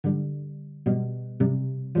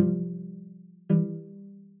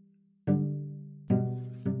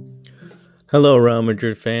Hello, Real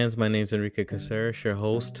Madrid fans. My name is Enrique Caceres, your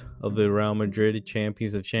host of the Real Madrid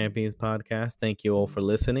Champions of Champions podcast. Thank you all for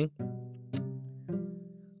listening.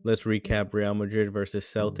 Let's recap Real Madrid versus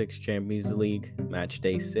Celtics Champions League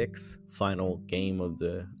Matchday 6, final game of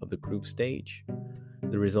the group stage.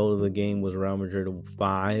 The result of the game was Real Madrid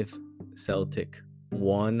 5, Celtic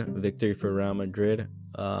 1. Victory for Real Madrid.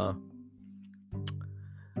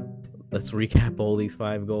 Let's recap all these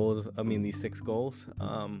these 6 goals.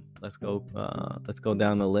 Let's go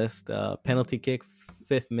down the list. Penalty kick,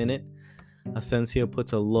 5th minute. Asensio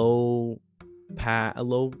puts a low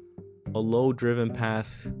driven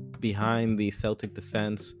pass behind the Celtic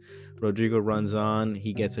defense. Rodrgyo runs on.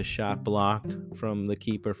 He gets a shot blocked from the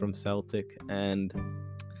keeper from Celtic, and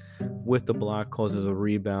with the block causes a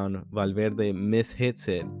rebound. Valverde mishits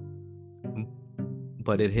it,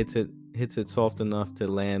 but it hits it soft enough to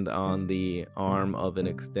land on the arm of an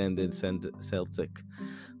extended Celtic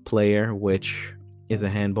player, which is a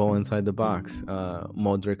handball inside the box.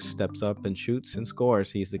 Modric steps up and shoots and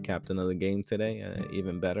scores. He's the captain of the game today.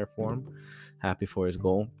 Even better for him. Happy for his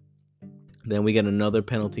goal. Then we get another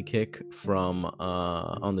penalty kick from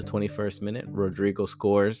on the 21st minute. Rodrgyo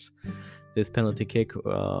scores. This penalty kick,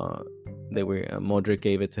 Modric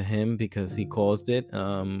gave it to him because he caused it.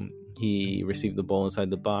 He received the ball inside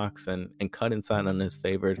the box and cut inside on his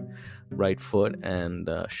favored right foot and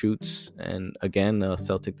shoots. And again, a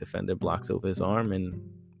Celtic defender blocks over his arm and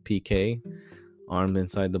PK, armed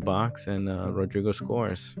inside the box, and Rodrgyo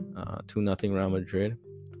scores. 2-0 Real Madrid.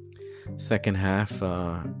 Second half,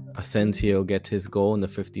 Asensio gets his goal in the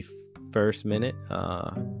 51st minute.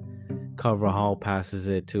 Carvajal passes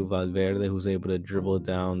it to Valverde, who's able to dribble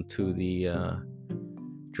down to the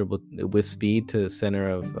dribble with speed to the center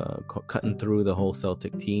of cutting through the whole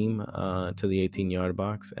Celtic team to the 18-yard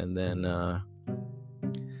box, and then the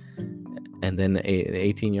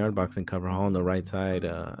 18-yard box, and Carvajal on the right side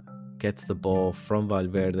gets the ball from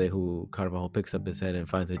Valverde, who Carvajal picks up his head and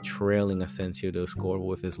finds a trailing Asensio to score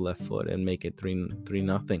with his left foot and make it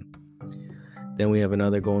 3-0. Then we have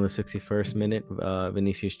another goal in the 61st minute.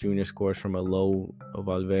 Vinicius Jr scores from a low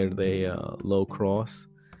Valverde low cross.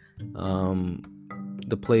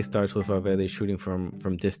 The play starts with Valverde shooting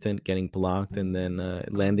from distant, getting blocked, and then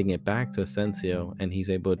landing it back to Asensio, and he's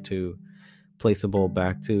able to place the ball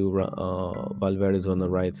back to Valverde's on the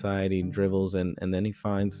right side. He dribbles, and then he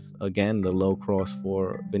finds, again, the low cross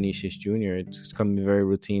for Vinicius Jr. It's coming very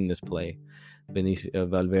routine, this play.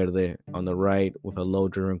 Valverde on the right with a low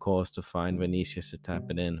driven cross to find Vinicius to tap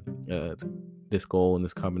it in. This goal and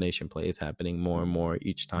this combination play is happening more and more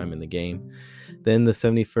each time in the game. Then the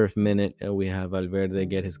 71st minute, we have Valverde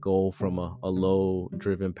get his goal from a low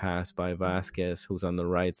driven pass by Vasquez, who's on the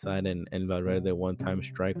right side, and Valverde one-time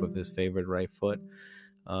strike with his favorite right foot.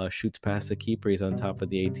 Shoots past the keeper. He's on top of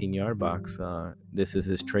the 18-yard box. This is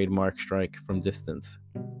his trademark strike from distance.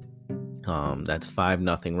 That's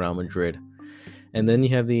 5-0 Real Madrid. And then you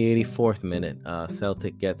have the 84th minute.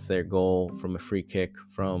 Celtic gets their goal from a free kick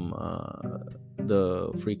from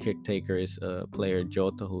the free kick taker's player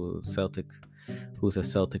Jota, who's a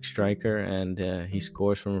Celtic striker, and he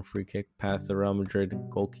scores from a free kick past the Real Madrid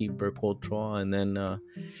goalkeeper Courtois. And then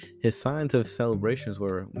his signs of celebrations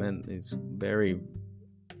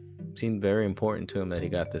seemed very important to him that he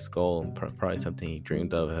got this goal. Probably something he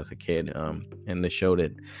dreamed of as a kid, and they showed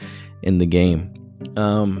it in the game.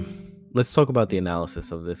 Let's talk about the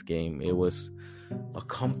analysis of this game. It was a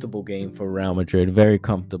comfortable game for Real Madrid, very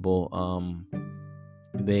comfortable.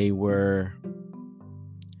 They were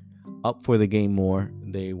up for the game more.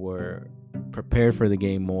 They were prepared for the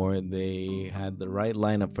game more. They had the right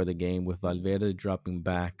lineup for the game, with Valverde dropping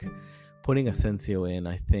back, putting Asensio in.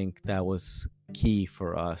 I think that was key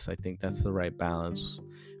for us. I think that's the right balance,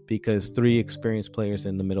 because 3 experienced players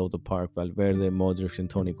in the middle of the park, Valverde, Modric, and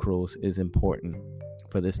Toni Kroos, is important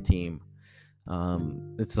for this team.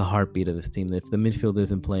 It's the heartbeat of this team. If the midfield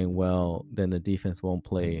isn't playing well, then the defense won't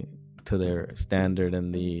play to their standard,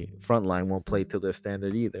 and the front line won't play to their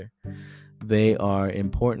standard either. They are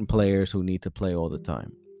important players who need to play all the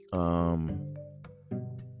time.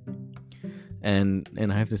 And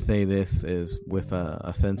I have to say, this is with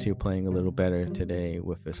Asensio playing a little better today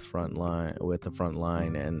with the front line,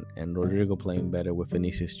 and Rodrgyo playing better with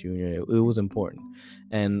Vinicius Jr. It was important.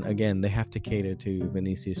 And again, they have to cater to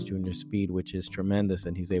Vinicius Jr.'s speed, which is tremendous,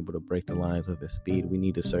 and he's able to break the lines with his speed. We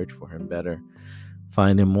need to search for him better,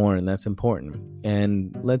 find him more, and that's important.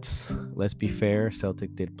 And let's be fair,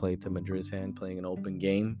 Celtic did play to Madrid's hand, playing an open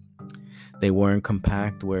game. They weren't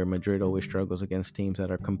compact, where Madrid always struggles against teams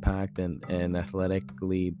that are compact and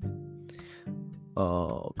athletically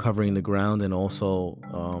covering the ground, and also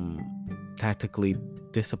tactically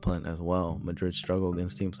discipline as well. Madrid struggle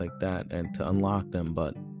against teams like that and to unlock them,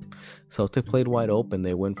 but Celtic played wide open.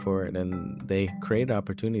 They went for it and they created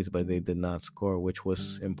opportunities, but they did not score, which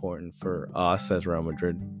was important for us as Real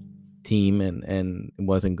Madrid team, and it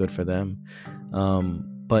wasn't good for them.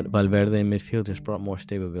 But Valverde in midfield just brought more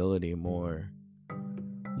stability, more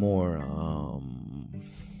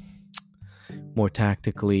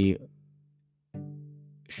tactically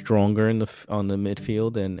stronger on the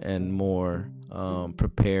midfield, and more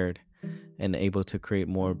prepared and able to create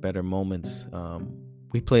more better moments.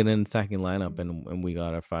 We played an attacking lineup and we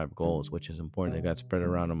got our 5 goals, which is important. They got spread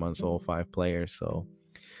around amongst all 5 players, so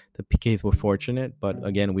the PKs were fortunate, but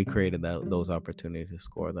again, we created those opportunities to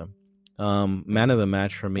score them. Man of the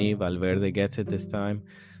match for me, Valverde gets it this time.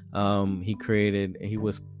 He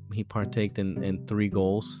partaked in 3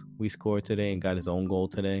 goals we scored today and got his own goal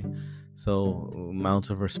today. So amounts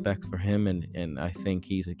of respect for him, and I think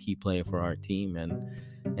he's a key player for our team,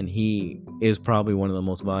 and he is probably one of the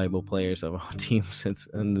most valuable players of our team since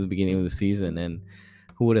in the beginning of the season. And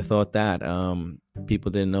who would have thought that?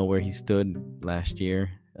 People didn't know where he stood last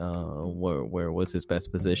year, where was his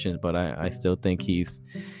best position, but I still think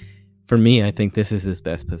for me, I think this is his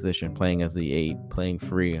best position, playing as the 8, playing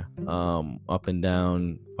free, up and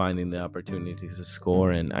down, finding the opportunities to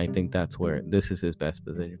score. And I think that's where this is his best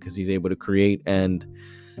position, because he's able to create and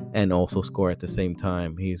also score at the same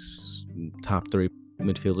time. He's top 3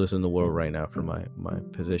 midfielders in the world right now for my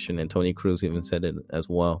position. And Toni Kroos even said it as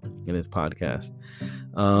well in his podcast.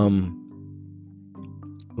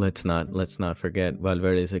 Let's not forget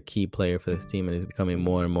Valverde is a key player for this team and is becoming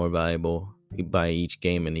more and more valuable by each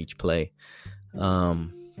game and each play.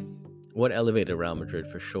 What elevated Real Madrid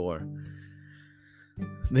for sure?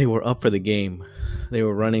 They were up for the game. They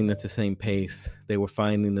were running at the same pace. They were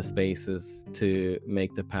finding the spaces to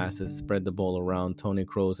make the passes, spread the ball around. Toni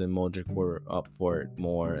Kroos and Modric were up for it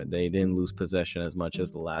more. They didn't lose possession as much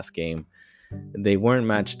as the last game. They weren't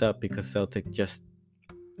matched up because Celtic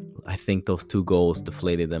I think those 2 goals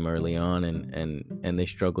deflated them early on, and they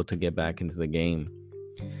struggled to get back into the game.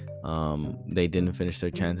 They didn't finish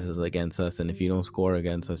their chances against us, and if you don't score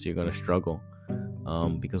against us, you're going to struggle,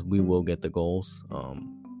 because we will get the goals.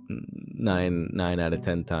 9 out of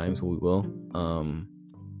 10 times we will.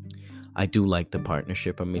 I do like the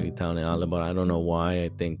partnership of Militao and Alaba. I don't know why. I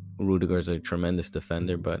think Rodrgyo is a tremendous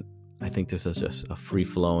defender, but I think this is just a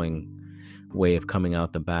free-flowing way of coming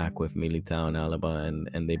out the back with Militao and Alaba,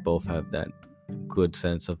 and they both have that good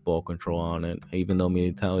sense of ball control on it, even though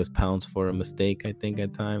Militao is pounced for a mistake, I think,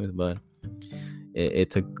 at times, but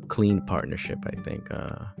it's a clean partnership. I think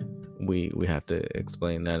we have to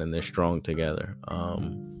explain that, and they're strong together.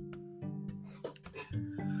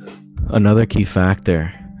 Another key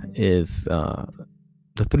factor is the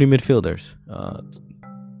 3 midfielders,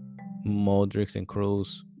 Modric and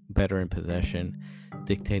Kroos, better in possession,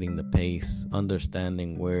 dictating the pace,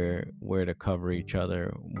 understanding where to cover each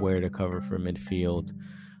other, where to cover for midfield,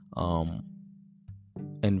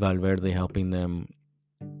 and Valverde helping them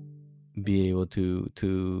be able to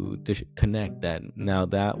connect that. Now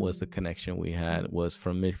that was the connection we had, was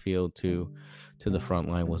from midfield to the front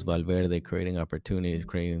line, was Valverde creating opportunities,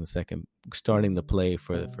 creating the second, starting the play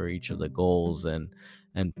for each of the goals, and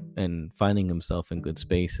finding himself in good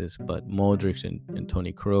spaces. But Modric and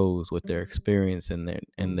Toni Kroos, with their experience and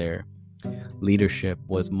their leadership,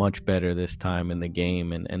 was much better this time in the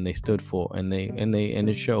game, and they stood for, and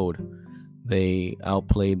it showed. They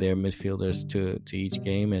outplayed their midfielders to each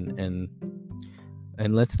game, and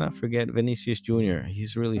let's not forget Vinicius Jr.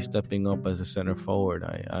 He's really stepping up as a center forward.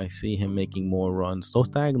 I see him making more runs. Those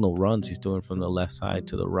diagonal runs he's doing from the left side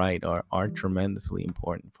to the right are tremendously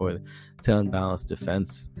important to unbalance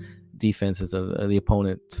defenses of the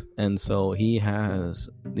opponent. And so he has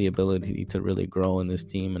the ability to really grow in this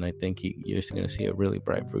team, and I think you're going to see a really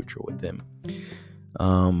bright future with him.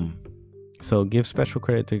 So give special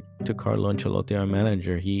credit to Carlo Ancelotti, our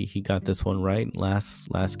manager. He got this one right.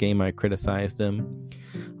 Last game I criticized him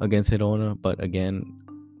against Girona, but again,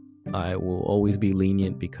 I will always be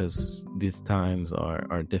lenient because these times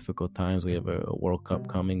are difficult times. We have a World Cup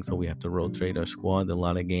coming, so we have to rotate our squad. A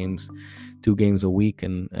lot of games, 2 games a week,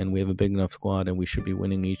 and we have a big enough squad, and we should be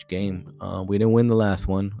winning each game. We didn't win the last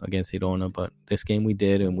one against Girona, but this game we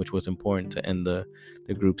did, and which was important to end the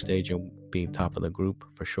group stage and be top of the group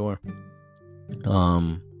for sure.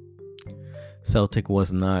 Celtic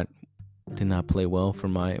did not play well for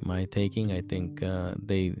my taking. I think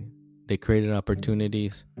they created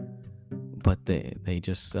opportunities, but they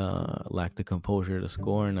just lacked the composure to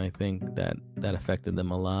score, and I think that affected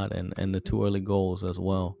them a lot, and the 2 early goals as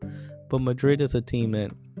well. But Madrid is a team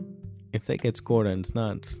that, if they get scored on,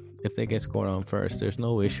 if they get scored on first, there's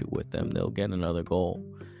no issue with them. They'll get another goal.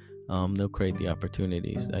 They'll create the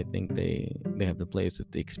opportunities. I think they have the players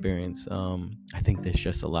with the experience. I think there's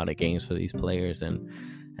just a lot of games for these players, and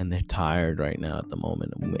they're tired right now at the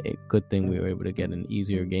moment. Good thing we were able to get an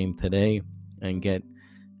easier game today and get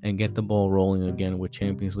the ball rolling again with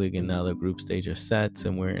Champions League, and now the group stage are set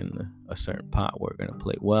and we're in a certain pot. We're going to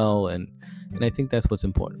play well, and I think that's what's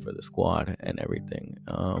important for the squad and everything.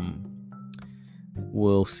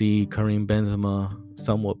 We'll see Karim Benzema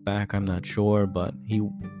somewhat back, I'm not sure, but he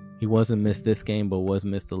wasn't missed this game, but was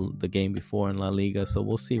missed the game before in La Liga, so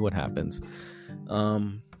we'll see what happens.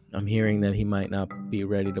 I'm hearing that he might not be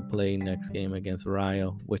ready to play next game against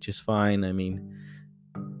Rayo, which is fine. I mean,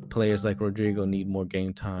 players like Rodrgyo need more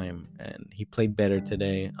game time, and he played better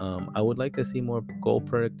today. I would like to see more goal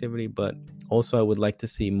productivity, but also I would like to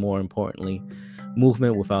see, more importantly,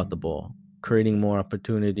 movement without the ball, creating more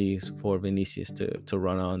opportunities for Vinicius to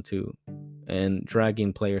run onto, and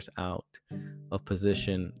dragging players out of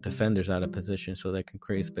position, defenders out of position, so they can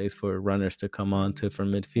create space for runners to come onto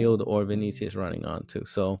from midfield or Vinicius running onto.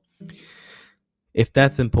 So if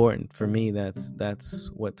that's important for me, that's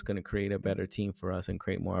what's going to create a better team for us and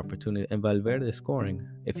create more opportunity. And Valverde is scoring.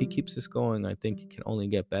 If he keeps this going, I think it can only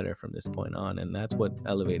get better from this point on, and that's what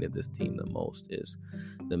elevated this team the most, is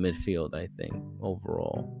the midfield. I think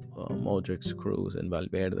overall, Modric, Cruz, and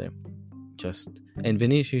Valverde, and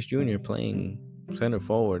Vinicius Jr playing center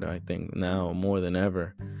forward, I think now more than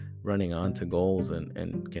ever, running on to goals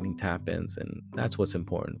and getting tap-ins, and that's what's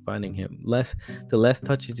important. Finding him, the less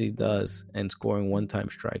touches he does and scoring one-time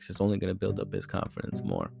strikes is only going to build up his confidence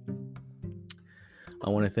more. I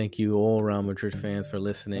want to thank you all Real Madrid fans for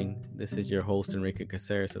listening. This is your host Enrique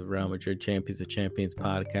Caceres of Real Madrid Champions of Champions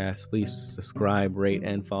podcast. Please subscribe, rate,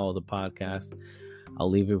 and follow the podcast. I'll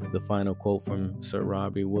leave it with the final quote from Sir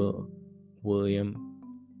Bobby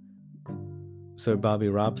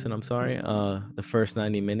Robson. The first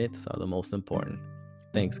 90 minutes are the most important.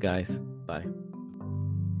 Thanks, guys. Bye.